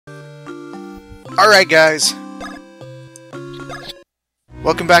Alright guys,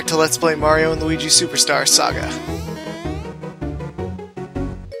 welcome back to Let's Play Mario and Luigi Superstar Saga.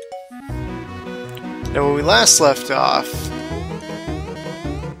 Now when we last left off,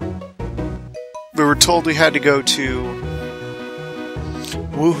 we were told we had to go to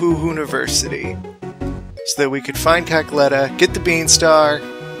Woohoo University so that we could find Cackletta, get the Beanstar,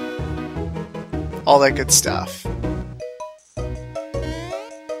 all that good stuff.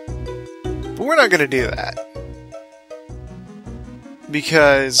 But we're not going to do that.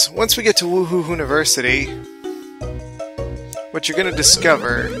 Because once we get to Woohoo University, what you're going to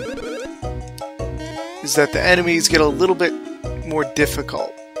discover is that the enemies get a little bit more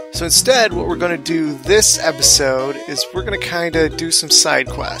difficult. So instead, what we're going to do this episode is we're going to kind of do some side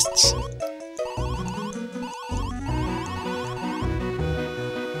quests.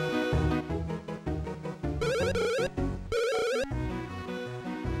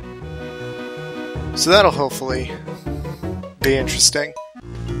 So that'll hopefully be interesting.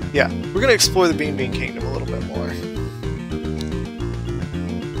 Yeah, we're going to explore the Bean Kingdom a little bit more.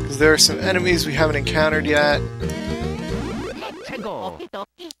 Because there are some enemies we haven't encountered yet.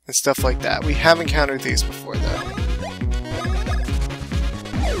 And stuff like that. We have encountered these before, though.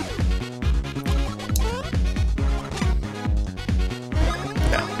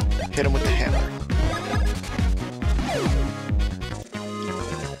 Now, hit him with the hammer.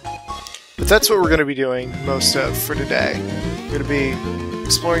 But that's what we're going to be doing most of for today. We're going to be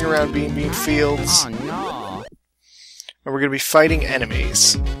exploring around Bean Fields. And we're going to be fighting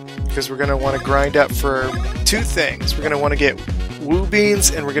enemies. Because we're going to want to grind up for two things. We're going to want to get Woo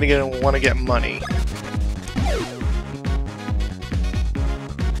Beans, and we're going to want to get money.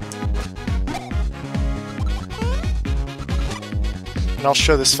 And I'll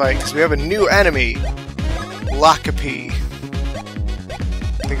show this fight, because we have a new enemy! Lockapi.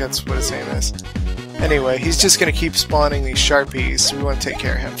 I think that's what his name is. Anyway, he's just going to keep spawning these Sharpies, so we want to take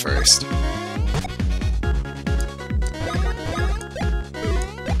care of him first.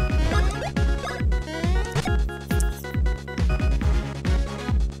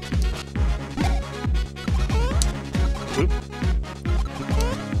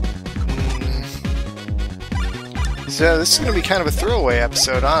 So this is going to be kind of a throwaway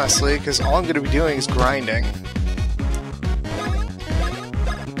episode, honestly, because all I'm going to be doing is grinding.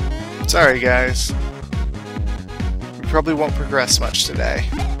 Sorry, guys. We probably won't progress much today.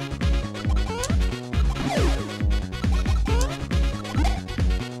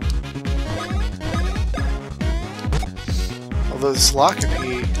 Although this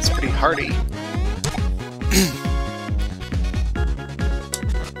Lockapi is pretty hardy.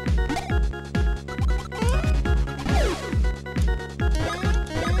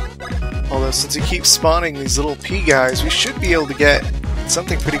 Although since he keeps spawning these little pea guys, we should be able to get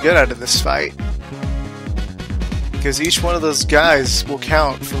something pretty good out of this fight. Because each one of those guys will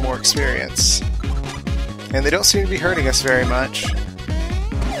count for more experience. And they don't seem to be hurting us very much.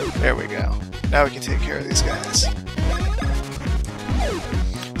 There we go. Now we can take care of these guys.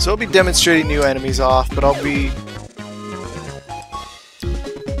 So I'll be demonstrating new enemies off, but I'll be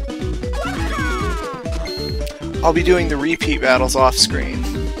doing the repeat battles off screen.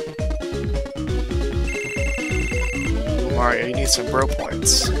 Mario, you need some bro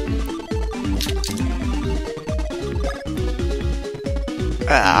points.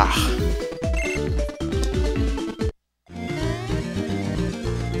 Ah.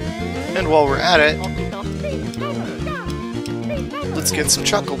 And while we're at it, let's get some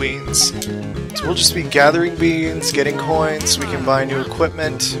Chuckle Beans. So we'll just be gathering beans, getting coins, so we can buy new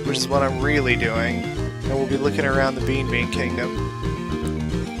equipment, which is what I'm really doing. And we'll be looking around the Bean Kingdom.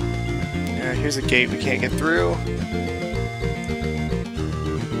 Yeah, here's a gate we can't get through.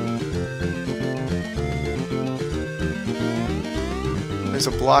 There's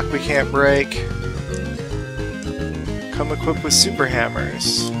a block we can't break. Come equipped with super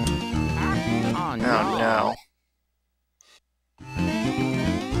hammers. Oh no.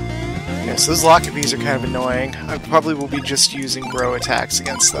 Yeah, so those Lockabys are kind of annoying. I probably will be just using bro attacks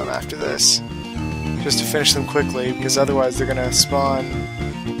against them after this. Just to finish them quickly, because otherwise they're gonna spawn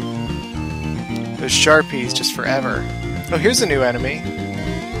those Sharpies just forever. Oh, here's a new enemy.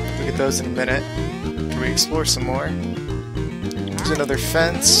 Look at those in a minute. Can we explore some more? There's another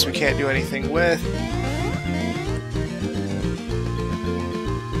fence we can't do anything with.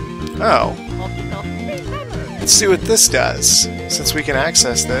 Oh. Let's see what this does, since we can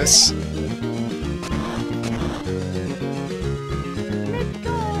access this.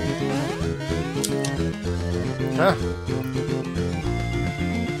 Huh.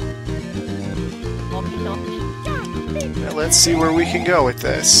 Now let's see where we can go with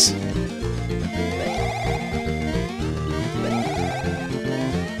this.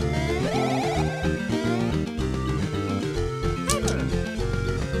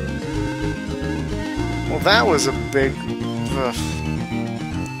 that was a big... Ugh.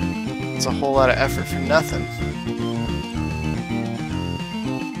 It's a whole lot of effort for nothing.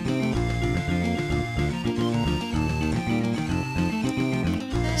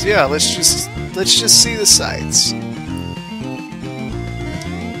 So yeah, let's just see the sights.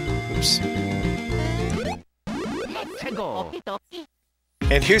 Oops.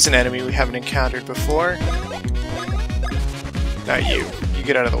 And here's an enemy we haven't encountered before. Not you. You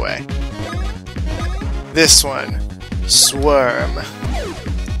get out of the way. This one. Swarm.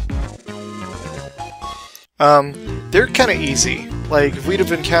 They're kind of easy. Like, if we'd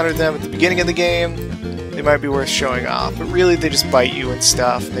have encountered them at the beginning of the game, they might be worth showing off. But really, they just bite you and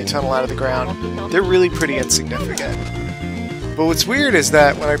stuff, and they tunnel out of the ground. They're really pretty insignificant. But what's weird is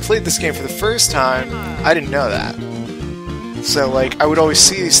that when I played this game for the first time, I didn't know that. So, like, I would always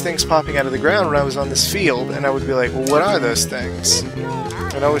see these things popping out of the ground when I was on this field, and I would be like, well, what are those things?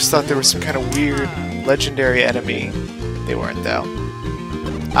 And I always thought there was some kind of weird, legendary enemy. They weren't, though.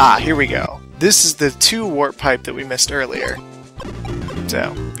 Ah, here we go. This is the 2 warp pipe that we missed earlier.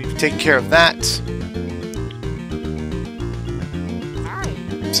 So, we've taken care of that.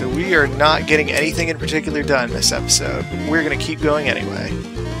 So we are not getting anything in particular done this episode, but we're going to keep going anyway.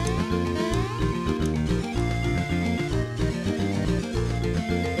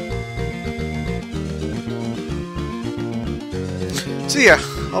 So yeah,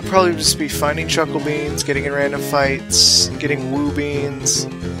 I'll probably just be finding chuckle beans, getting in random fights, getting woo beans,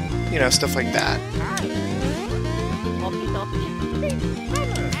 you know, stuff like that.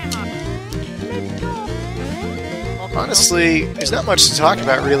 Honestly, there's not much to talk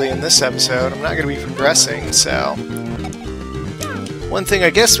about really in this episode. I'm not going to be progressing, so... One thing I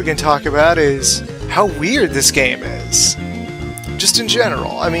guess we can talk about is how weird this game is. Just in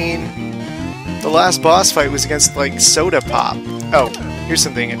general. I mean, the last boss fight was against, like, Soda Pop. Oh, here's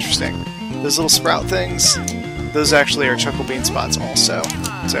something interesting. Those little sprout things, those actually are chuckle bean spots also.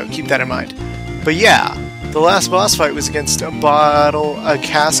 So keep that in mind. But yeah, the last boss fight was against a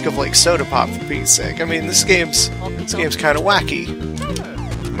cask of, like, Soda Pop, for Pete's sake. I mean, this game's kind of wacky,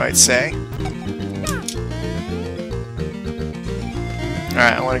 you might say.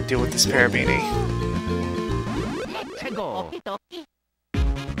 Alright, I want to deal with this Parabeanie.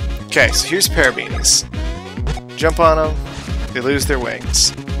 Okay, so here's Parabeanies. Jump on them, they lose their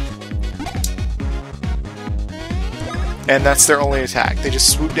wings. And that's their only attack. They just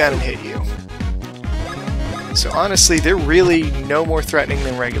swoop down and hit you. So honestly, they're really no more threatening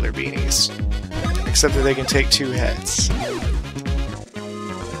than regular beanies. Except that they can take 2 hits.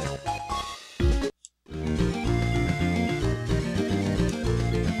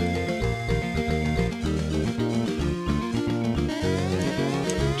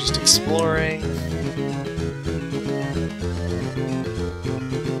 Just exploring.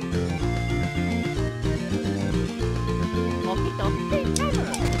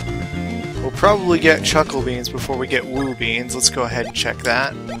 We'll probably get chuckle beans before we get woo beans. Let's go ahead and check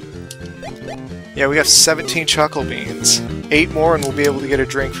that. Yeah, we got 17 chuckle beans. 8 more and we'll be able to get a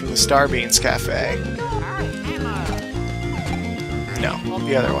drink from the Star Beans Cafe. No,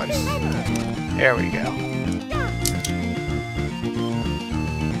 the other one. There we go.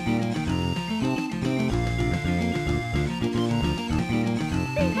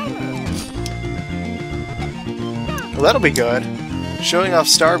 Well, that'll be good. Showing off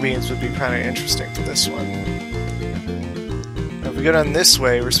Star Beans would be kind of interesting for this one. Now, if we go down this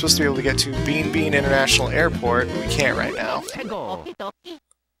way, we're supposed to be able to get to Bean Bean International Airport, but we can't right now.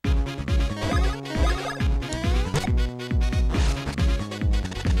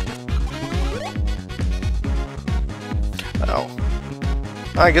 Oh.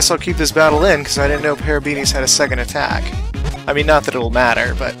 I guess I'll keep this battle in, because I didn't know Parabeanies had a second attack. I mean, not that it'll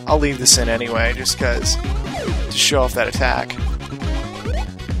matter, but I'll leave this in anyway, just because... to show off that attack.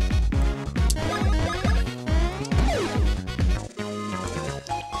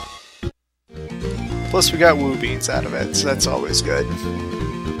 Plus we got woo beans out of it, so that's always good.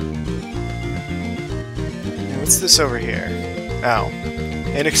 And what's this over here? Oh.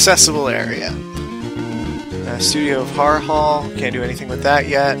 Inaccessible area. Studio of Horror Hall. Can't do anything with that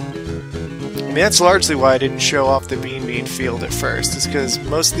yet. I mean, that's largely why I didn't show off the Bean Bean field at first, is because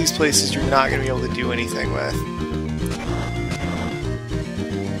most of these places you're not going to be able to do anything with.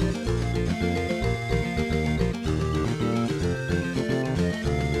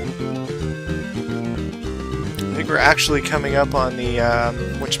 I think we're actually coming up on the,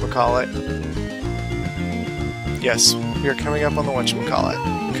 whatchamacallit. Yes, we are coming up on the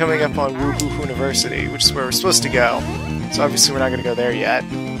whatchamacallit. We're coming up on Woohoo University, which is where we're supposed to go. So obviously we're not going to go there yet.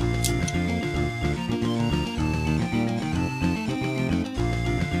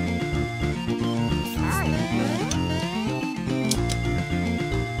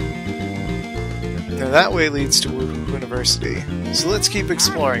 Now that way leads to Woohoo University. So let's keep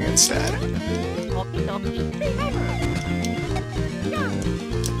exploring instead.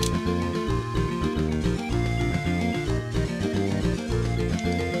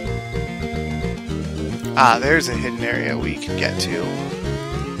 Ah, there's a hidden area we can get to.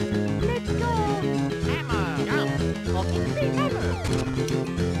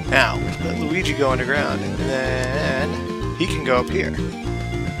 Now, let Luigi go underground, and then he can go up here.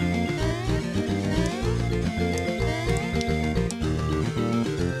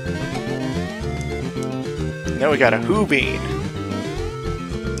 Now we got a Who Bean.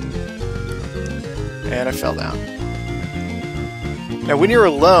 And I fell down. Now when you're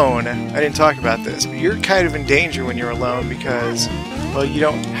alone, I didn't talk about this, but you're kind of in danger when you're alone because, well, you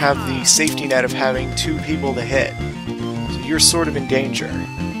don't have the safety net of having two people to hit. So you're sort of in danger.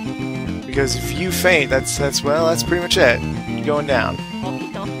 Because if you faint, that's pretty much it. You're going down.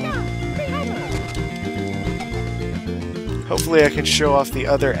 Hopefully I can show off the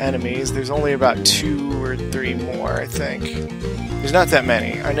other enemies. There's only about 2 or 3 more, I think. There's not that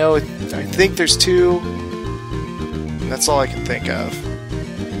many. I think there's 2. And that's all I can think of.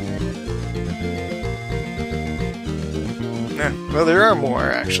 Well, there are more,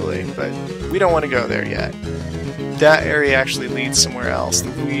 actually, but we don't want to go there yet. That area actually leads somewhere else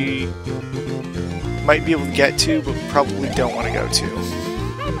that we might be able to get to, but probably don't want to go to.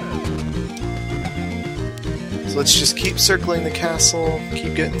 So let's just keep circling the castle,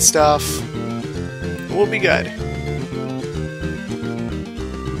 keep getting stuff, and we'll be good.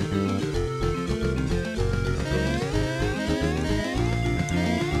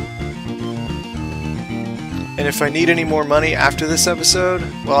 And if I need any more money after this episode,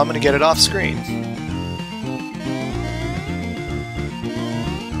 well, I'm going to get it off screen.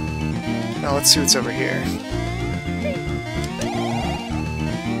 Now let's see what's over here.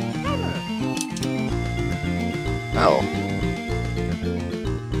 Oh.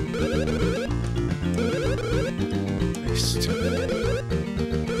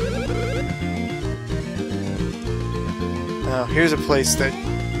 Now, here's a place that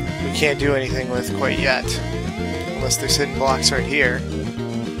we can't do anything with quite yet. Unless there's hidden blocks right here.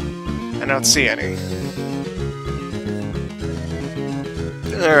 I don't see any.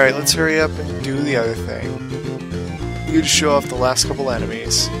 Alright, let's hurry up and do the other thing. We could show off the last couple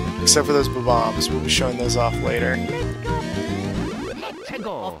enemies. Except for those bombs, we'll be showing those off later.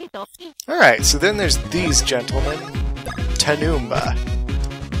 Alright, so then there's these gentlemen. Tanumba.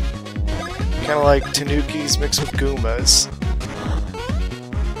 Kinda like Tanukis mixed with Goombas.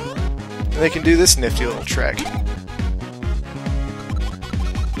 And they can do this nifty little trick.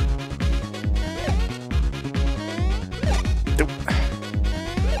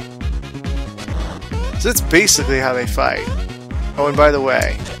 So that's basically how they fight. Oh, and by the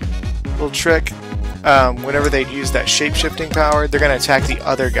way, little trick, whenever they use that shape-shifting power, they're going to attack the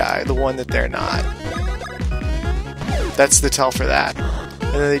other guy, the one that they're not. That's the tell for that.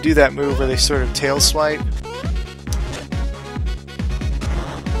 And then they do that move where they sort of tail swipe.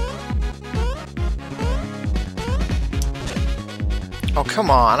 Oh, come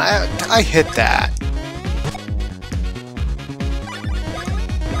on, I hit that.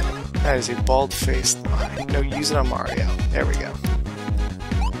 That is a bald-faced lie. No, use it on Mario. There we go.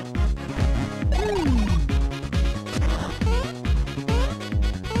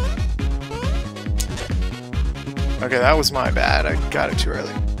 Okay, that was my bad. I got it too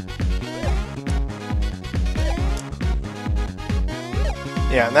early.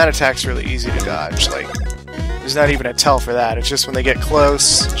 Yeah, and that attack's really easy to dodge. Like, there's not even a tell for that. It's just when they get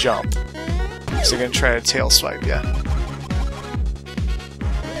close, jump. So they're gonna try to tail swipe you.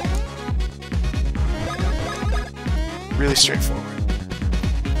 Really straightforward.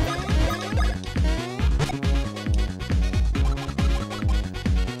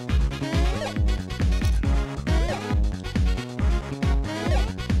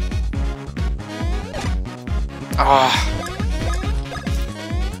 Ah.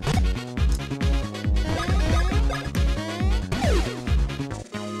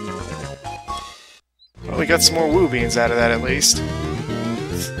 Well, we got some more Woo Beans out of that at least.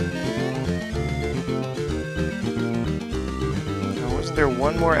 Wasn't there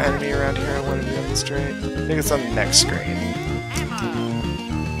one more enemy around here I wanted to demonstrate? I think it's on the next screen.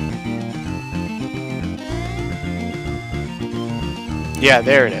 Yeah,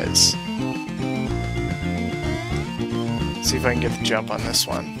 there it is. Let's see if I can get the jump on this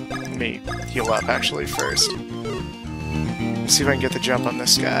one. Let me heal up actually first. Let's see if I can get the jump on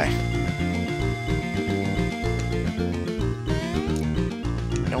this guy.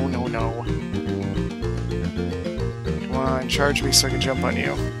 No, no, no. Come on, charge me so I can jump on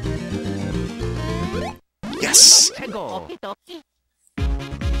you. Yes!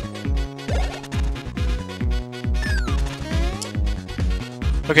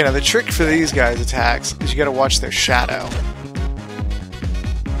 Okay, now the trick for these guys' attacks is you gotta watch their shadow.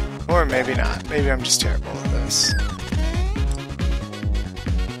 Or maybe not. Maybe I'm just terrible at this.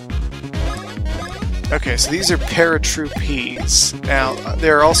 Okay, so these are Paratrue Peas. Now,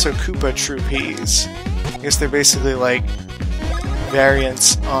 there are also Koopa True Peas. I guess they're basically like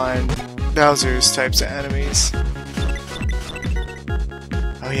variants on Bowser's types of enemies.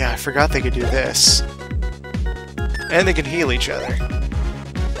 Oh yeah, I forgot they could do this. And they can heal each other.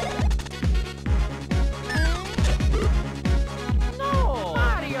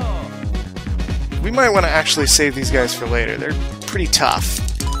 We might want to actually save these guys for later. They're pretty tough.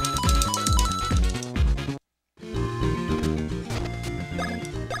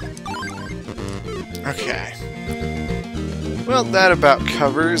 Okay. Well, that about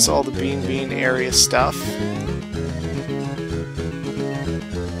covers all the Bean area stuff.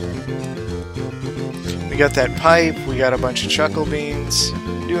 We got that pipe, we got a bunch of Chuckle Beans.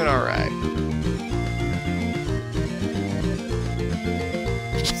 Doing alright.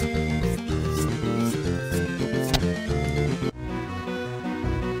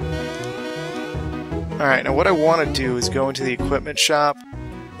 Alright, now what I want to do is go into the equipment shop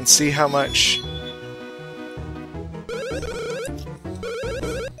and see how much...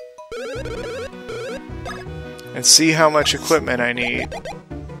 equipment I need.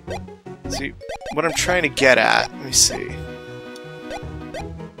 See, what I'm trying to get at, let me see.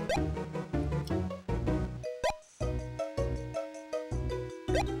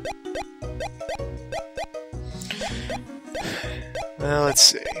 Well, let's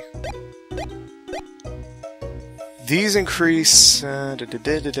see. These increase... Yeah,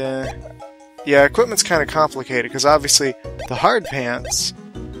 equipment's kind of complicated, because obviously the hard pants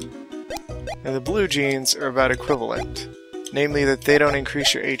and the blue jeans are about equivalent. Namely that they don't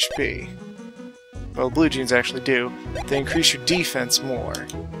increase your HP. Well, blue jeans actually do. They increase your defense more.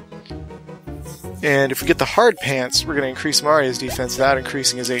 And if we get the hard pants, we're going to increase Mario's defense without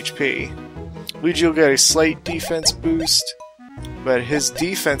increasing his HP. Luigi will get a slight defense boost, but his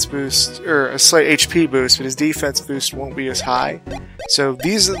defense boost, or a slight HP boost, but his defense boost won't be as high. So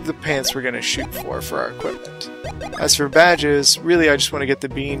these are the pants we're going to shoot for our equipment. As for badges, really I just want to get the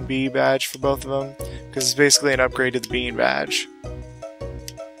Bean B badge for both of them, because it's basically an upgrade to the Bean badge.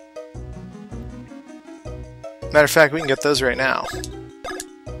 Matter of fact, we can get those right now.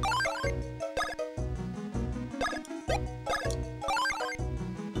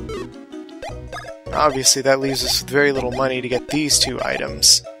 Obviously, that leaves us with very little money to get these two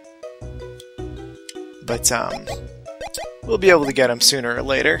items. But, we'll be able to get them sooner or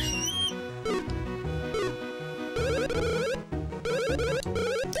later.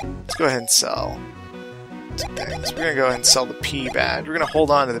 Let's go ahead and sell some things. We're gonna go ahead and sell the P badge. We're gonna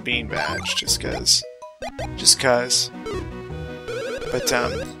hold on to the Bean badge, just cause. But, so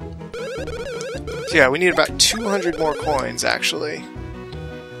yeah, we need about 200 more coins, actually.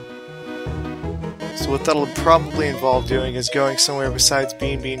 So what that'll probably involve doing is going somewhere besides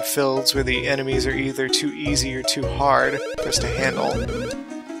Bean Fields where the enemies are either too easy or too hard for us to handle.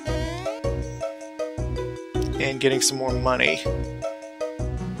 And getting some more money.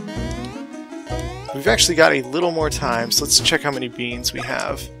 We've actually got a little more time, so let's check how many beans we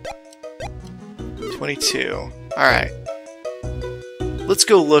have. 22. Alright. Let's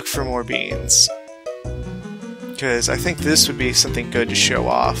go look for more beans. Because I think this would be something good to show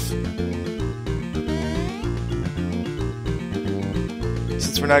off.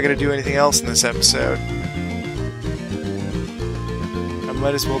 Since we're not going to do anything else in this episode, I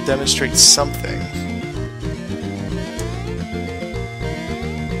might as well demonstrate something.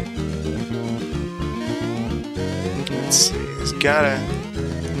 Let's see, let's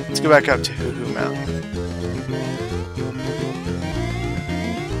go back up to Hoo Hoo Mountain.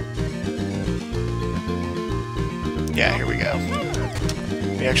 Yeah, here we go.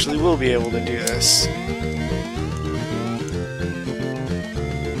 We actually will be able to do this.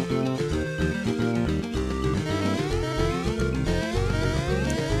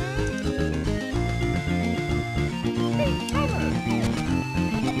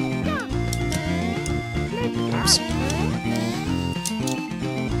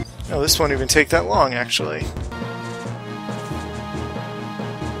 Oh, this won't even take that long, actually.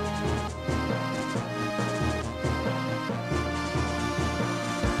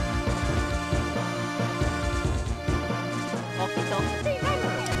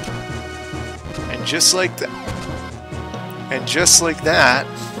 And just like that,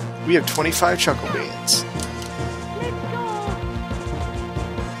 we have 25 Chuckle Beans.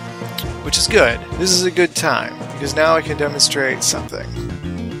 which is good. This is a good time, because now I can demonstrate something.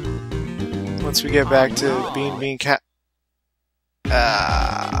 Once we get back to being cat...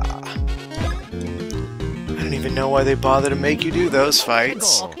 I don't even know why they bother to make you do those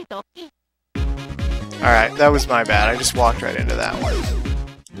fights. Alright, that was my bad. I just walked right into that one.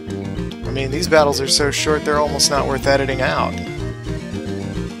 I mean, these battles are so short, they're almost not worth editing out.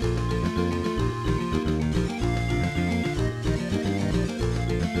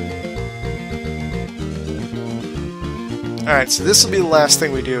 Alright, so this will be the last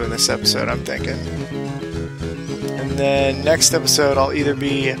thing we do in this episode, I'm thinking. And then next episode, I'll either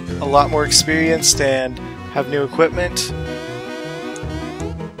be a lot more experienced and have new equipment,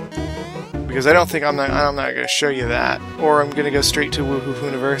 because I don't think I'm not going to show you that, or I'm going to go straight to Woohoo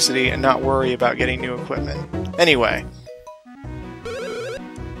University and not worry about getting new equipment. Anyway.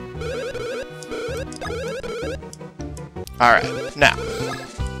 Alright, now.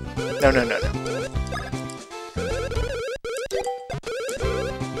 No.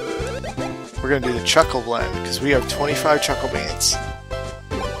 We're going to do the Chuckle Blend, because we have 25 Chuckle Beans.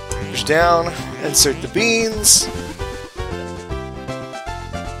 Push down, insert the beans.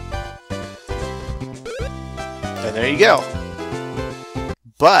 And there you go.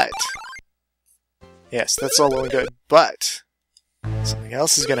 But, yes, that's all well and good, but something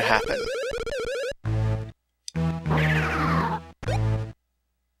else is going to happen.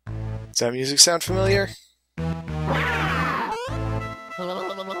 Does that music sound familiar?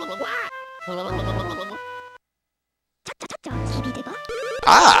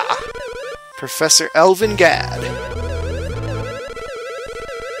 Ah! Professor Elvin Gadd.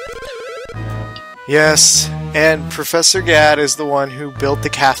 Yes, and Professor Gadd is the one who built the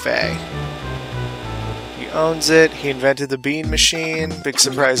cafe. He owns it, he invented the bean machine, big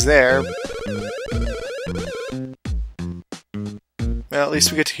surprise there. Well, at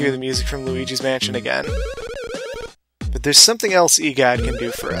least we get to hear the music from Luigi's Mansion again. But there's something else EGAD can do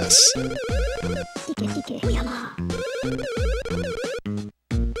for us.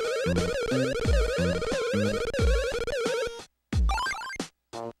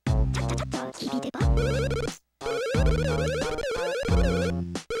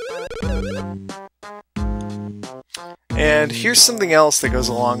 And here's something else that goes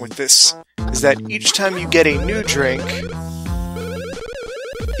along with this, is that each time you get a new drink,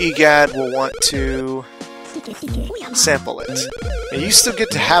 EGAD will want to sample it. Now you still get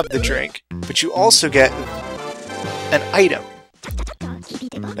to have the drink, but you also get an item.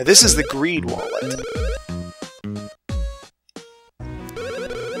 Now this is the Greed Wallet.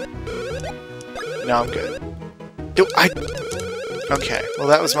 No, I'm good. Okay, well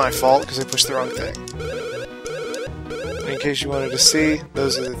that was my fault because I pushed the wrong thing. In case you wanted to see,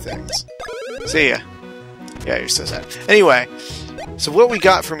 those are the things. See ya. Yeah, you're so sad. Anyway, so what we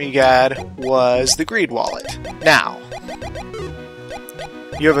got from EGAD was the Greed Wallet. Now,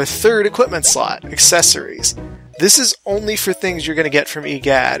 you have a third equipment slot, accessories. This is only for things you're going to get from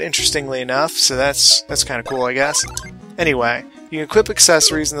EGAD, interestingly enough, so that's kind of cool, I guess. Anyway, you can equip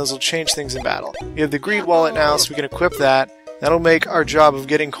accessories and those will change things in battle. You have the Greed Wallet now, so we can equip that. That'll make our job of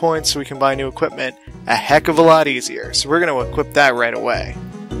getting coins so we can buy new equipment a heck of a lot easier. So we're going to equip that right away.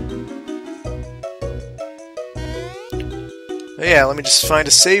 But yeah, let me just find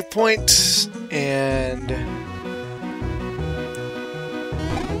a save point, and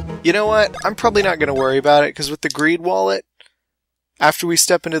you know what? I'm probably not going to worry about it, because with the Greed Wallet, after we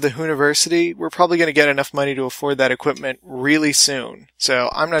step into the Hooniversity, we're probably going to get enough money to afford that equipment really soon. So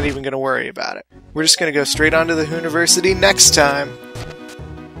I'm not even going to worry about it. We're just going to go straight on to the Hooniversity next time.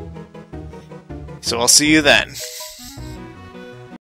 So I'll see you then.